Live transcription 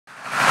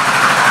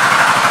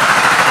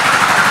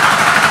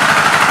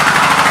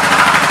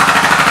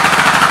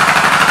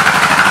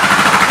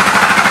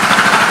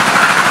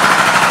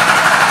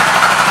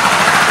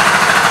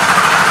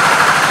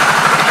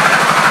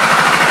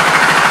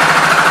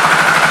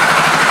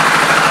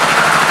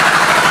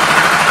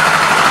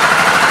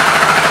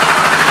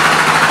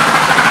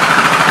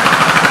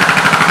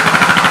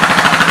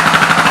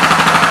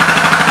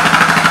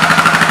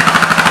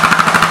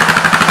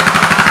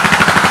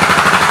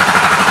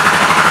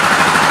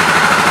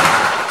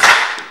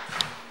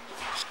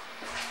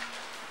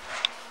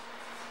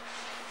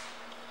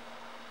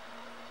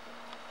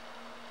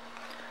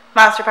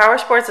Monster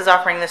Powersports is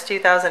offering this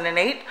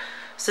 2008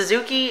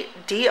 Suzuki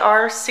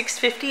DR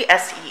 650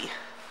 SE.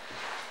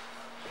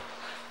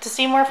 To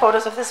see more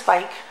photos of this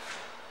bike,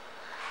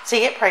 to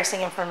get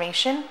pricing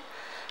information,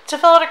 to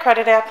fill out a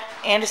credit app,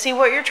 and to see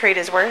what your trade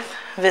is worth,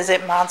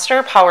 visit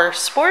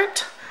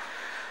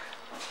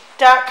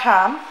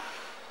monsterpowersport.com.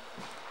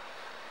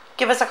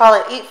 Give us a call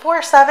at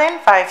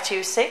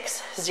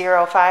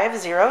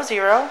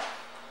 847-526-0500.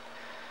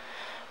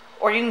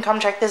 Or you can come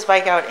check this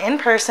bike out in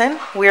person.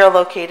 We are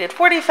located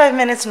 45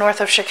 minutes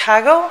north of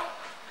Chicago.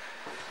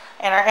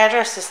 And our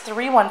address is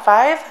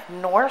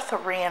 315 North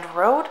Rand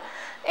Road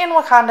in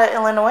Wauconda,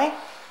 Illinois.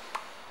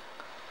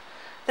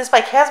 This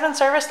bike has been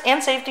serviced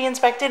and safety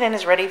inspected and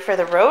is ready for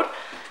the road.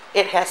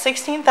 It has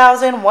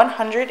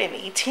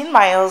 16,118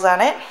 miles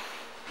on it.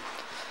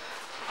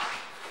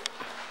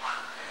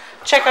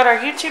 Check out our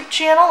YouTube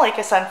channel, like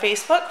us on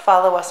Facebook,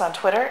 follow us on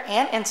Twitter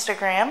and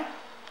Instagram.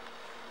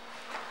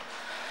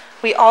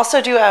 We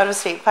also do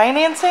out-of-state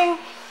financing,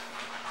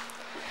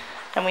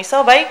 and we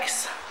sell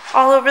bikes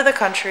all over the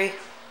country.